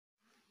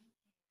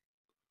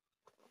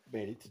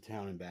Made it to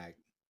town and back.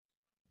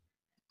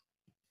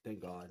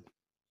 Thank God.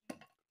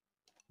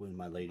 With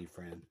my lady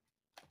friend.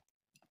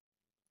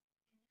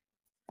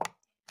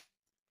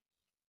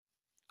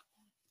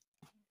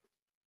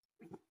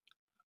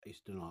 I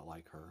used to not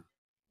like her.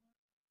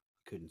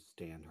 Couldn't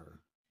stand her.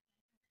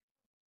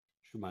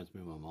 She reminds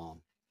me of my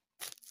mom.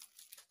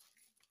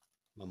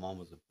 My mom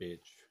was a bitch.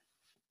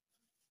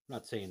 I'm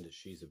not saying that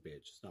she's a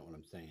bitch. It's not what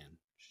I'm saying.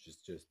 She's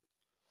just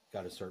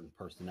got a certain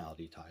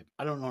personality type.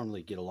 I don't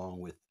normally get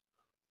along with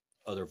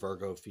other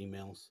Virgo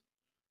females.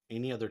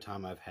 Any other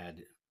time I've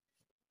had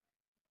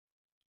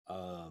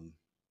um,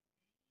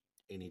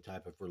 any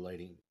type of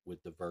relating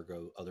with the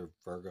other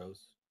Virgos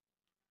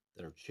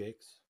that are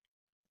chicks.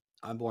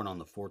 I'm born on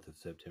the 4th of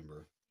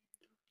September.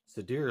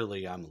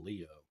 Sidereally, I'm a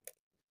Leo,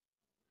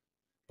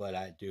 but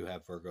I do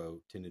have Virgo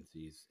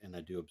tendencies, and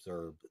I do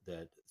observe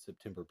that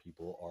September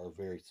people are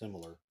very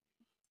similar.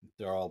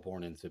 They're all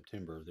born in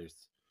September.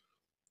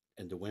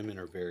 And the women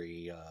are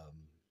very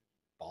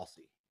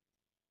bossy.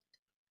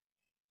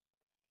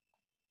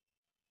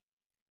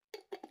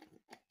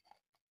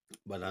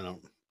 But I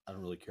don't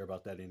really care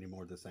about that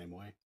anymore the same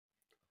way.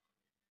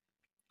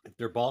 If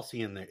they're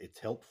bossy and it's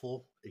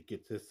helpful, it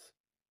gets us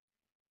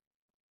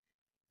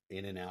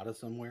in and out of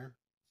somewhere.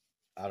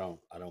 I don't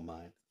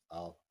mind.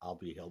 I'll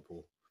be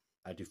helpful.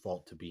 I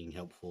default to being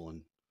helpful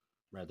and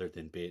rather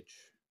than bitch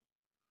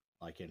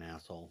like an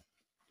asshole.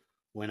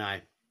 When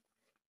I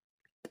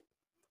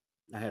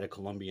had a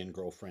Colombian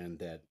girlfriend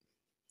that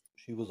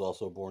she was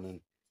also born in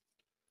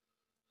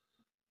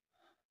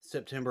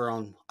September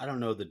on I don't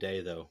know the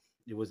day though.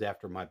 It was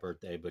after my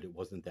birthday, but it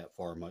wasn't that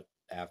far much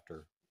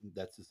after.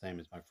 That's the same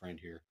as my friend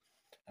here.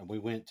 And we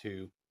went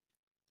to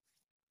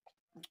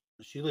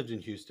she lived in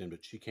Houston,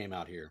 but she came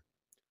out here.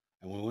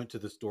 And we went to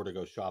the store to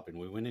go shopping.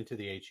 We went into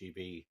the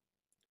HEB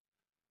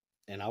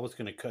and I was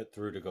going to cut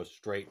through to go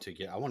straight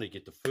to I want to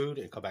get the food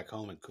and come back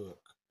home and cook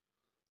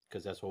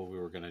because that's what we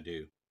were going to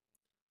do.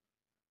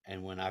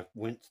 And when I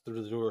went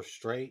through the door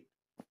straight,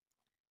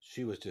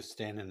 she was just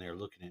standing there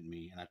looking at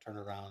me. And I turned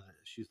around and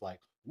she's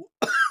like,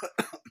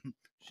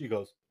 she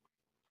goes,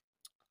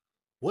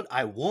 "What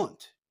I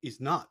want is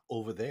not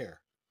over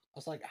there." I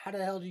was like, "How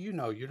the hell do you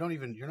know? You don't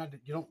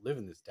live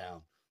in this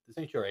town. This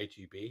ain't your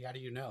HEB. How do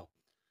you know?"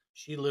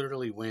 She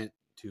literally went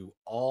to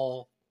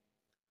all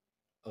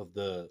of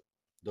the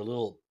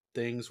little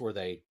things where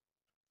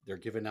they're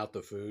giving out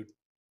the food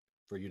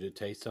for you to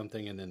taste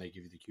something and then they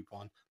give you the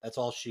coupon. That's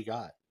all she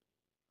got.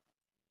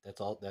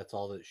 That's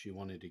all that she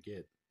wanted to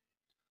get.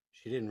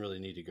 She didn't really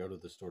need to go to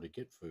the store to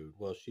get food.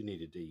 Well, she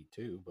needed to eat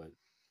too, but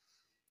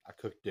I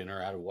cooked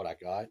dinner out of what I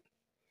got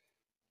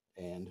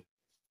and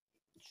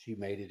she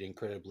made it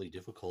incredibly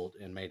difficult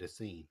and made a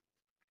scene.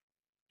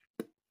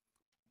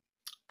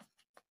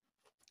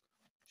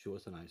 She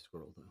was a nice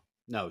girl though.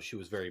 No, she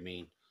was very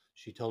mean.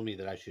 She told me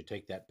that I should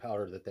take that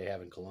powder that they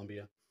have in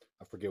Colombia.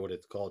 I forget what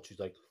it's called. She's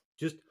like,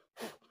 just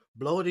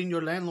blow it in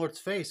your landlord's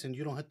face and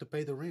you don't have to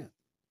pay the rent.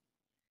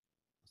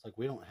 It's like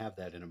we don't have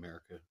that in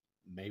America.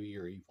 Maybe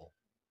you're evil.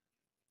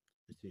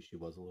 I see she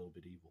was a little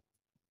bit evil.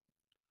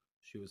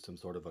 She was some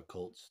sort of a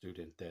cult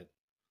student that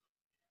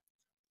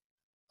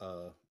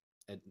uh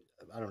and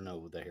I don't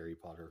know the Harry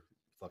Potter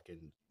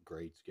fucking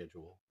grade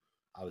schedule.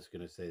 I was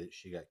gonna say that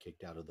she got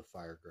kicked out of the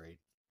fire grade.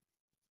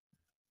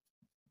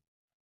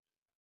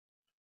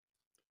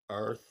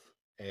 Earth,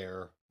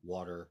 air,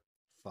 water,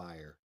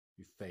 fire.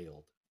 You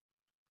failed.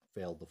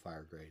 Failed the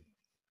fire grade.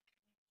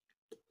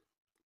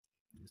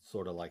 It's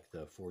sort of like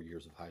the 4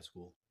 years of high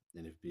school.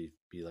 And it'd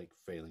be like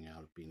failing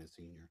out of being a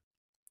senior.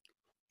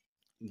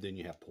 Then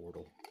you have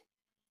Portal.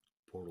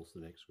 Portal's the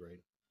next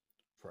grade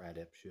for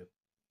adeptship.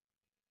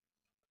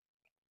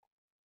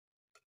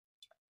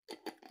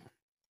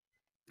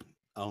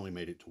 I only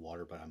made it to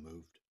water, but I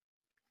moved.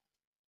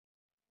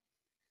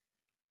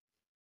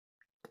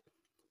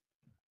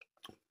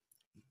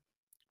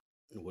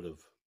 Would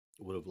have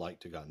would have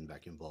liked to gotten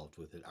back involved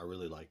with it. I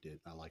really liked it.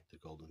 I liked the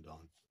Golden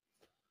Dawn.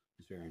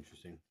 It's very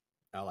interesting.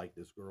 I like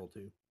this girl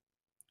too.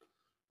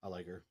 I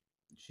like her.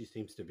 She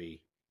seems to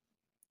be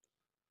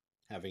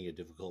having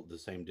the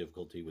same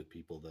difficulty with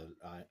people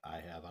that I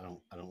have. I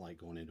don't like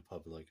going into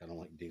public. I don't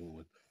like dealing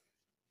with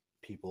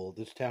people.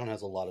 This town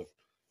has a lot of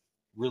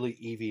really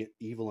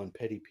evil and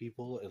petty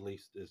people, at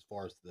least as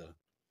far as the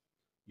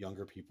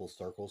younger people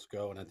circles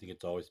go. And I think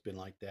it's always been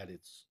like that.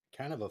 It's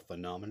kind of a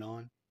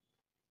phenomenon,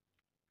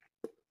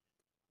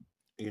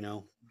 you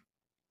know.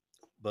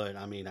 But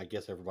I mean, I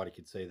guess everybody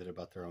could say that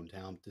about their own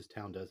town. But this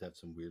town does have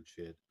some weird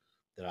shit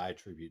that I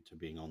attribute to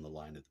being on the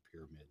line of the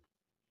pyramid.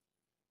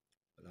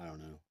 But I don't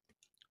know.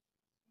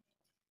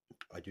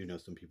 I do know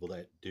some people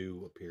that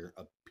do appear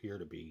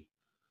to be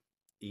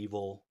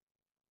evil.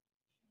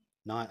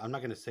 Not I'm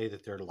not going to say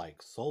that they're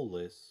like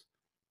soulless,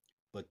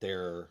 but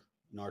they're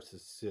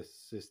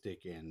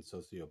narcissistic and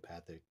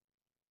sociopathic.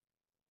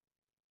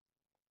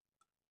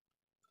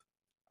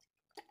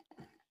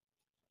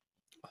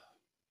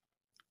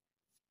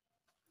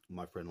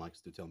 My friend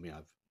likes to tell me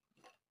I've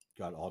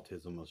got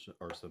autism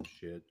or some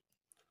shit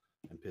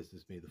and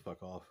pisses me the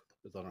fuck off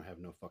because I don't have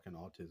no fucking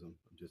autism.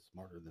 I'm just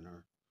smarter than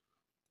her.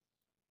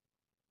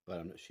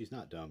 but she's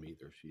not dumb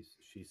either.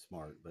 She's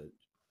smart, but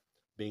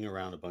being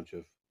around a bunch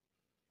of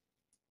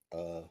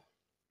uh,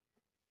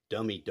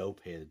 dummy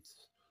dope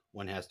heads,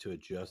 one has to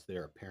adjust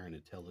their apparent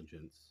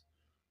intelligence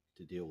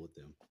to deal with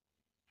them.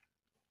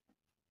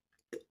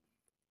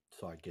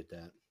 So I get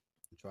that.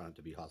 I try not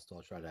to be hostile.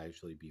 I try to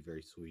actually be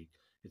very sweet.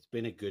 It's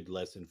been a good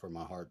lesson for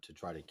my heart to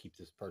try to keep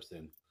this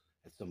person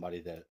as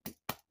somebody that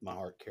my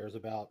heart cares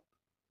about,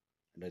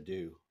 and I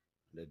do,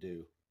 and I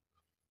do.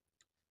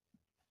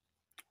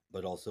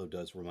 But also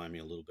does remind me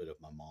a little bit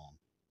of my mom.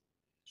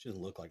 She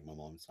doesn't look like my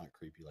mom. It's not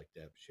creepy like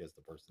that, but she has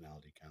the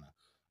personality kind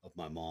of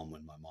my mom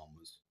when my mom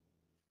was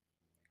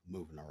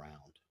moving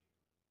around.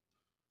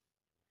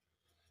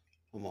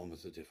 My mom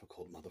was a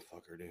difficult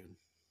motherfucker, dude.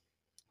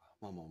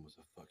 My mom was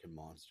a fucking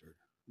monster.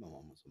 My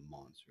mom was a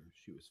monster.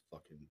 She was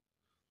fucking.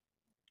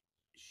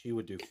 She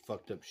would do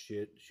fucked up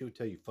shit. She would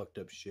tell you fucked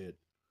up shit.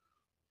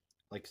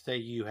 Like, say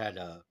you had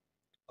a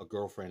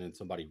girlfriend and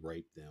somebody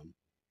raped them,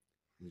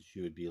 and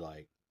she would be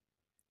like,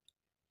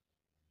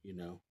 you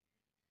know,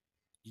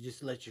 you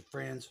just let your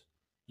friends,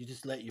 you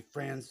just let your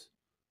friends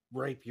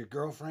rape your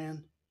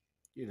girlfriend,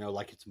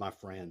 like it's my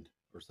friend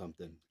or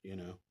something,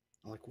 I'm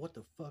like, what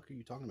the fuck are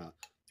you talking about?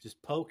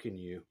 Just poking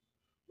you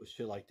with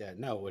shit like that.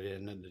 No, it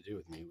had nothing to do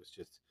with me. It was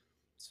just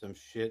some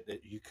shit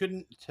that you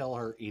couldn't tell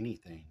her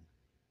anything.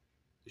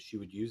 She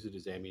would use it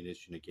as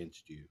ammunition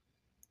against you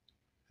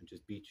and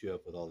just beat you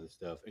up with all this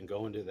stuff and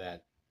go into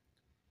that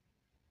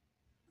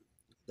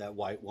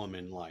white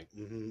woman like,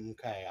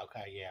 okay,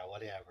 yeah,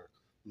 whatever,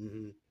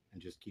 and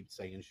just keep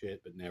saying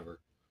shit, but never.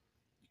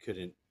 You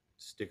couldn't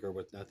stick her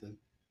with nothing.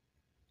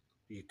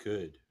 You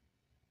could.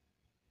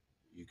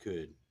 You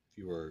could. If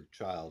you were a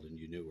child and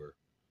you knew her.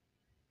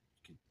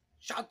 You could,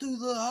 shot through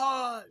the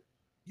heart.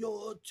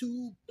 You're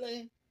to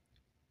blame.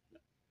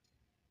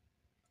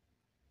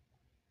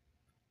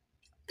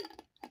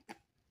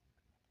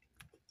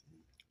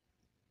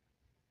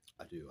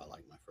 I do. I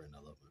like my friend. I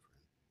love my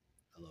friend.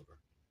 I love her.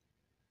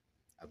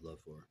 I have love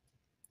for her.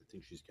 I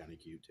think she's kind of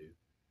cute too.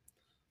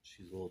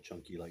 She's a little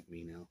chunky like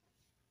me now.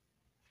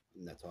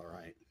 And that's all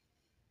right.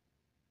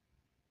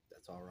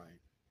 That's all right.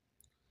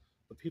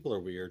 But people are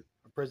weird.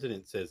 Our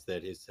president says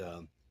that his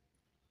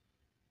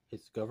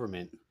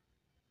government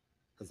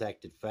has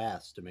acted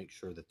fast to make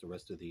sure that the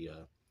rest of the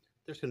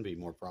there's going to be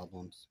more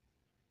problems.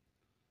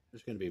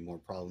 There's going to be more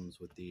problems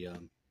with the.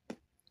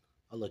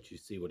 I'll let you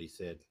see what he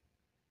said.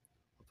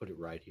 I'll put it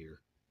right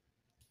here.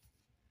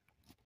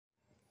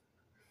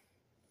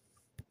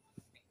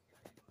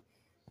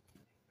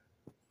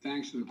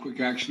 Thanks to the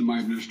quick action of my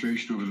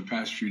administration over the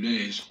past few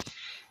days,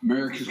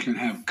 Americans can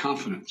have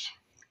confidence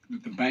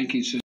that the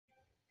banking system.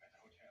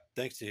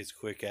 Thanks to his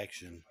quick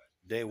action,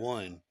 day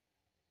one,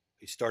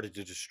 he started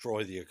to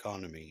destroy the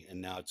economy,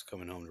 and now it's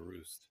coming home to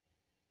roost.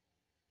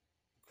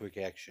 Quick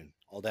action.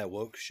 All that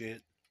woke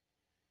shit,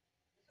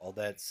 all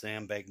that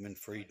Sam Bankman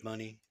Fried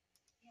money,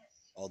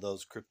 all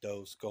those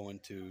cryptos going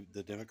to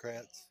the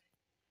Democrats.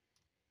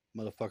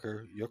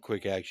 Motherfucker, your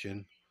quick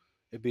action.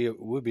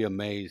 We'd be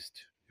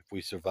amazed if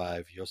we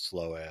survive your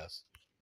slow ass.